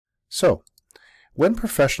So, when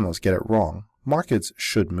professionals get it wrong, markets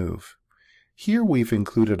should move. Here we've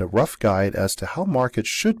included a rough guide as to how markets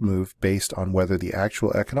should move based on whether the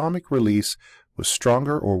actual economic release was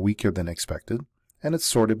stronger or weaker than expected, and it's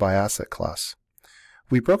sorted by asset class.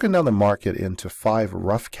 We've broken down the market into 5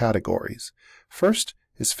 rough categories. First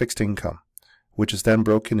is fixed income, which is then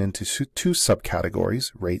broken into 2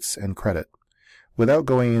 subcategories, rates and credit. Without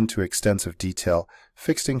going into extensive detail,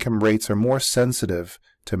 fixed income rates are more sensitive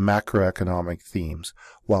to macroeconomic themes,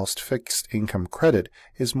 whilst fixed income credit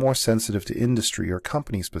is more sensitive to industry or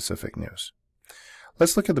company-specific news.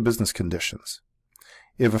 Let's look at the business conditions.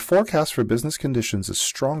 If a forecast for business conditions is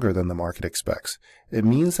stronger than the market expects, it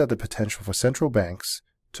means that the potential for central banks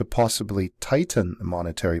to possibly tighten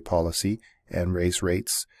monetary policy and raise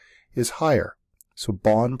rates is higher, so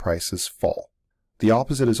bond prices fall. The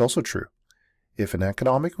opposite is also true. If an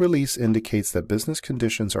economic release indicates that business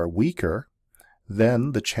conditions are weaker,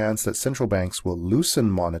 then the chance that central banks will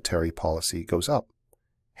loosen monetary policy goes up.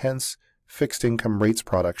 Hence, fixed income rates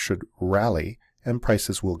products should rally and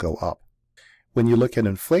prices will go up. When you look at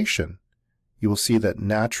inflation, you will see that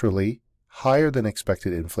naturally, higher than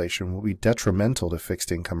expected inflation will be detrimental to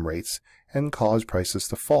fixed income rates and cause prices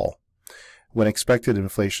to fall. When expected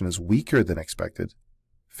inflation is weaker than expected,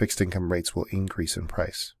 fixed income rates will increase in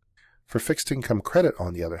price. For fixed income credit,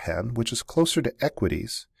 on the other hand, which is closer to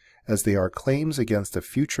equities, as they are claims against the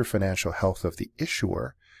future financial health of the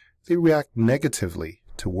issuer, they react negatively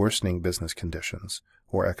to worsening business conditions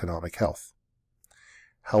or economic health.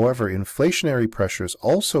 However, inflationary pressures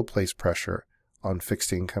also place pressure on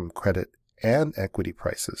fixed income credit and equity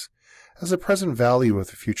prices, as the present value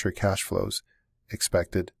of the future cash flows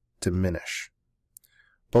expected diminish.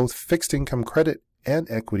 Both fixed income credit and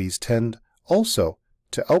equities tend also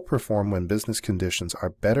to outperform when business conditions are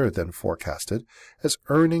better than forecasted, as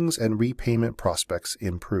earnings and repayment prospects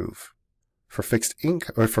improve. For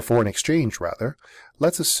foreign exchange,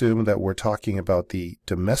 let's assume that we're talking about the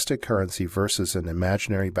domestic currency versus an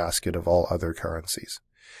imaginary basket of all other currencies.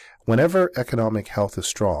 Whenever economic health is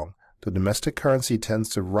strong, the domestic currency tends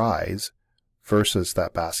to rise versus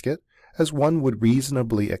that basket, as one would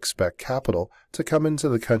reasonably expect capital to come into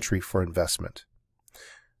the country for investment.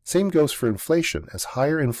 Same goes for inflation, as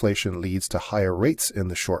higher inflation leads to higher rates in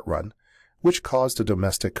the short run, which cause the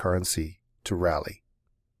domestic currency to rally.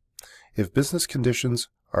 If business conditions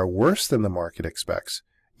are worse than the market expects,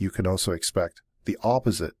 you can also expect the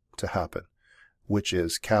opposite to happen, which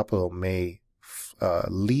is capital may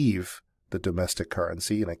leave the domestic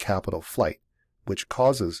currency in a capital flight, which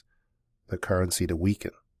causes the currency to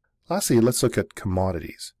weaken. Lastly, let's look at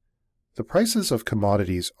commodities. The prices of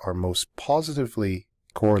commodities are most positively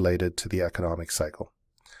correlated to the economic cycle.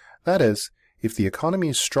 That is, if the economy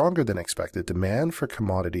is stronger than expected, demand for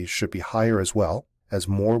commodities should be higher as well, as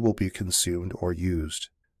more will be consumed or used.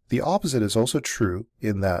 The opposite is also true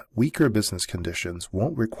in that weaker business conditions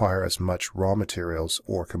won't require as much raw materials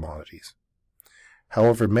or commodities.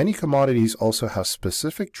 However, many commodities also have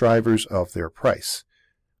specific drivers of their price,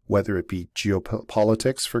 whether it be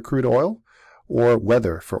geopolitics for crude oil or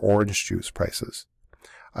weather for orange juice prices.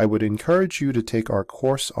 I would encourage you to take our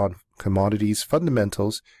course on commodities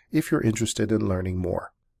fundamentals if you're interested in learning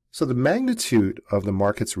more. So the magnitude of the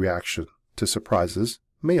market's reaction to surprises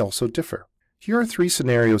may also differ. Here are 3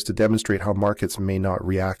 scenarios to demonstrate how markets may not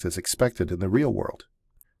react as expected in the real world.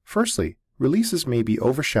 Firstly, releases may be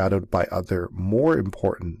overshadowed by other more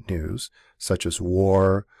important news, such as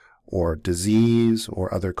war or disease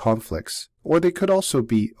or other conflicts, or they could also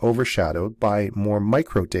be overshadowed by more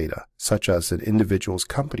micro data, such as an individual's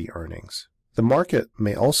company earnings. The market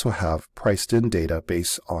may also have priced-in data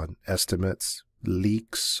based on estimates,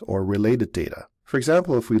 leaks, or related data. For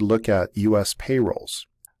example, if we look at U.S. payrolls,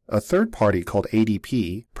 a third party called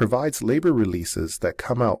ADP provides labor releases that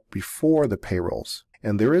come out before the payrolls.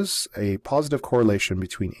 And there is a positive correlation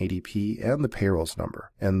between ADP and the payrolls number.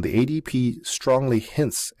 And the ADP strongly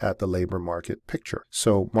hints at the labor market picture.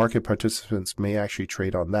 So market participants may actually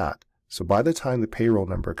trade on that. So by the time the payroll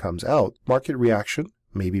number comes out, market reaction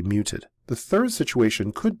may be muted. The third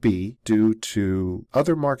situation could be due to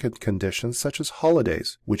other market conditions such as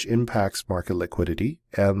holidays, which impacts market liquidity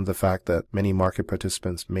and the fact that many market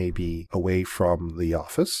participants may be away from the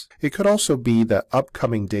office. It could also be that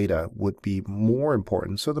upcoming data would be more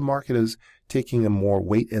important, so the market is taking a more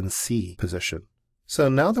wait-and-see position. So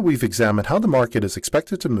now that we've examined how the market is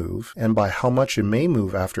expected to move and by how much it may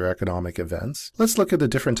move after economic events, let's look at the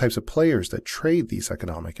different types of players that trade these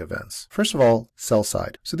economic events. First of all, sell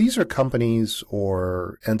side. So these are companies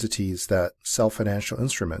or entities that sell financial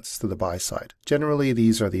instruments to the buy side. Generally,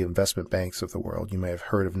 these are the investment banks of the world. You may have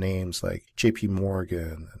heard of names like JP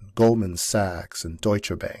Morgan and Goldman Sachs and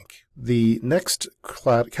Deutsche Bank. The next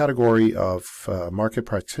category of market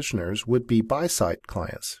practitioners would be buy-side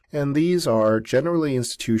clients, and these are generally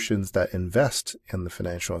institutions that invest in the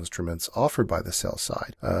financial instruments offered by the sell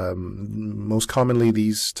side. Most commonly,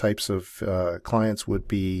 these types of clients would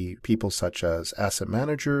be people such as asset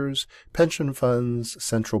managers, pension funds,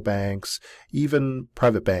 central banks, even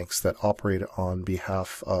private banks that operate on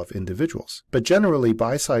behalf of individuals. But generally,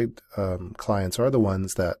 buy-side clients are the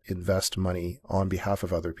ones that invest money on behalf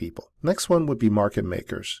of other people. Next one would be market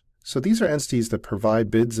makers. So these are entities that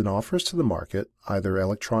provide bids and offers to the market, either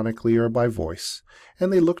electronically or by voice,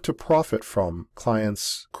 and they look to profit from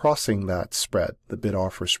clients crossing that spread, the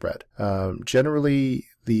bid-offer spread. Generally,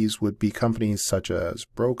 these would be companies such as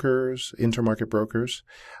brokers, intermarket brokers,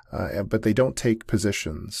 but they don't take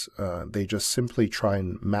positions. They just simply try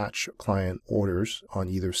and match client orders on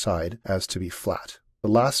either side as to be flat. The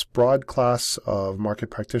last broad class of market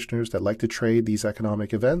practitioners that like to trade these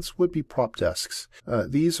economic events would be prop desks.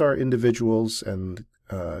 These are individuals and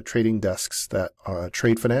trading desks that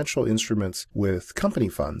trade financial instruments with company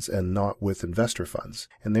funds and not with investor funds.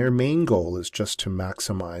 And their main goal is just to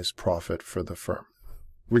maximize profit for the firm.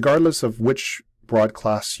 Regardless of which broad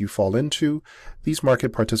class you fall into, these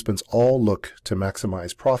market participants all look to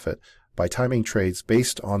maximize profit by timing trades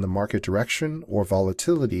based on the market direction or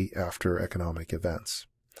volatility after economic events.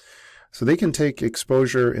 So they can take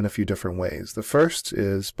exposure in a few different ways. The first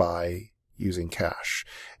is by using cash.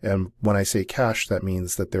 And when I say cash, that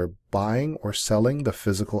means that they're buying or selling the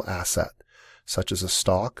physical asset, such as a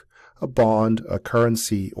stock, a bond, a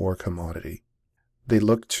currency, or a commodity. They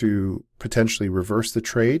look to potentially reverse the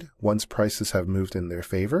trade once prices have moved in their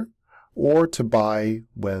favor, or to buy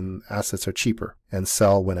when assets are cheaper and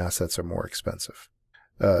sell when assets are more expensive.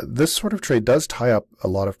 This sort of trade does tie up a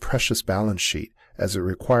lot of precious balance sheet as it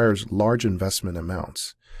requires large investment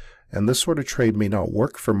amounts. And this sort of trade may not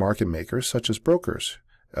work for market makers such as brokers,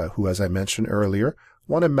 who, as I mentioned earlier,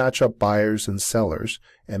 want to match up buyers and sellers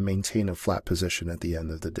and maintain a flat position at the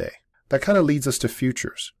end of the day. That kind of leads us to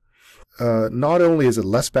futures. Not only is it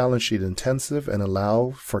less balance sheet intensive and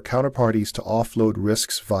allow for counterparties to offload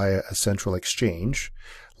risks via a central exchange,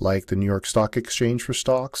 like the New York Stock Exchange for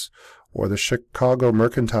stocks or the Chicago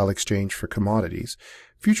Mercantile Exchange for commodities,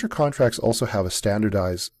 future contracts also have a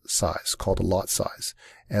standardized size called a lot size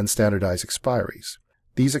and standardized expiries.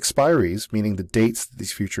 These expiries, meaning the dates that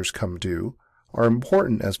these futures come due, are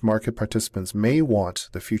important as market participants may want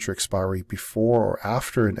the future expiry before or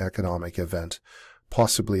after an economic event,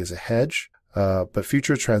 possibly as a hedge, but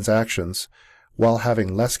future transactions, while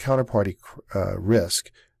having less counterparty risk,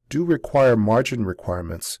 do require margin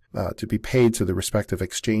requirements to be paid to the respective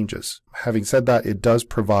exchanges. Having said that, it does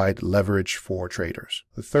provide leverage for traders.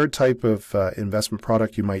 The third type of investment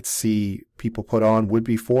product you might see people put on would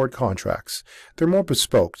be forward contracts. They're more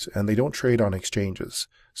bespoke and they don't trade on exchanges.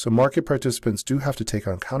 So market participants do have to take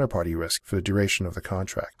on counterparty risk for the duration of the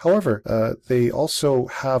contract. However, they also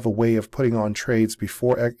have a way of putting on trades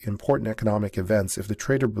before important economic events if the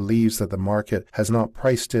trader believes that the market has not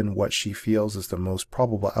priced in what she feels is the most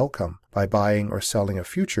probable outcome by buying or selling a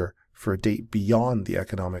future for a date beyond the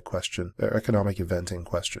economic event in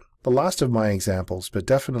question. The last of my examples, but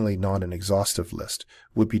definitely not an exhaustive list,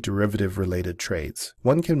 would be derivative-related trades.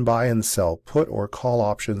 One can buy and sell put or call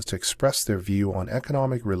options to express their view on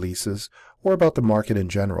economic releases or about the market in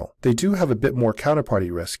general. They do have a bit more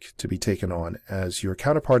counterparty risk to be taken on, as your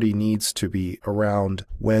counterparty needs to be around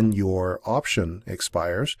when your option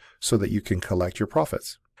expires so that you can collect your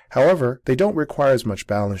profits. However, they don't require as much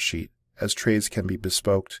balance sheet, as trades can be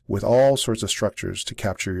bespoke with all sorts of structures to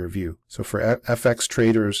capture your view. So for FX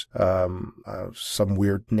traders, some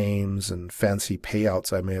weird names and fancy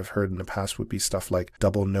payouts I may have heard in the past would be stuff like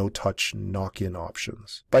double no-touch knock-in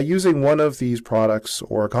options. By using one of these products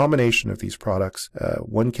or a combination of these products,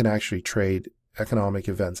 one can actually trade economic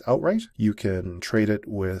events outright. You can trade it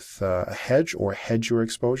with a hedge or hedge your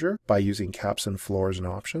exposure by using caps and floors and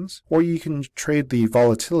options. Or you can trade the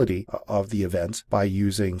volatility of the event by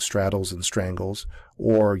using straddles and strangles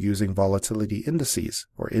or using volatility indices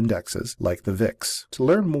or indexes like the VIX. To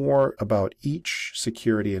learn more about each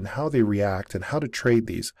security and how they react and how to trade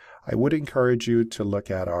these, I would encourage you to look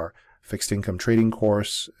at our fixed income trading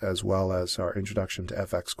course as well as our Introduction to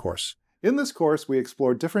FX course. In this course, we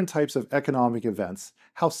explore different types of economic events,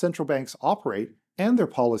 how central banks operate, and their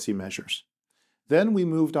policy measures. Then we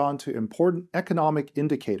moved on to important economic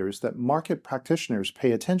indicators that market practitioners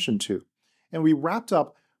pay attention to, and we wrapped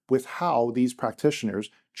up with how these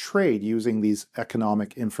practitioners trade using these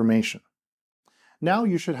economic information. Now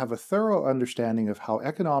you should have a thorough understanding of how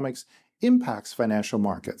economics impacts financial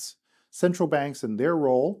markets. central banks and their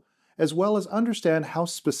role, as well as understand how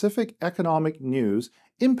specific economic news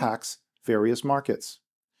impacts various markets.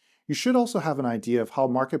 You should also have an idea of how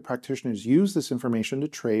market practitioners use this information to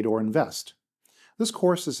trade or invest. This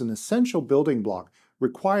course is an essential building block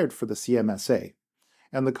required for the CMSA,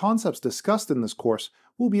 and the concepts discussed in this course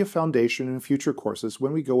will be a foundation in future courses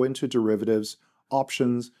when we go into derivatives,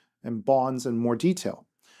 options, and bonds in more detail.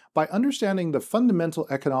 By understanding the fundamental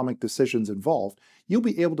economic decisions involved, you'll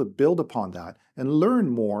be able to build upon that and learn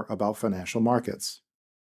more about financial markets.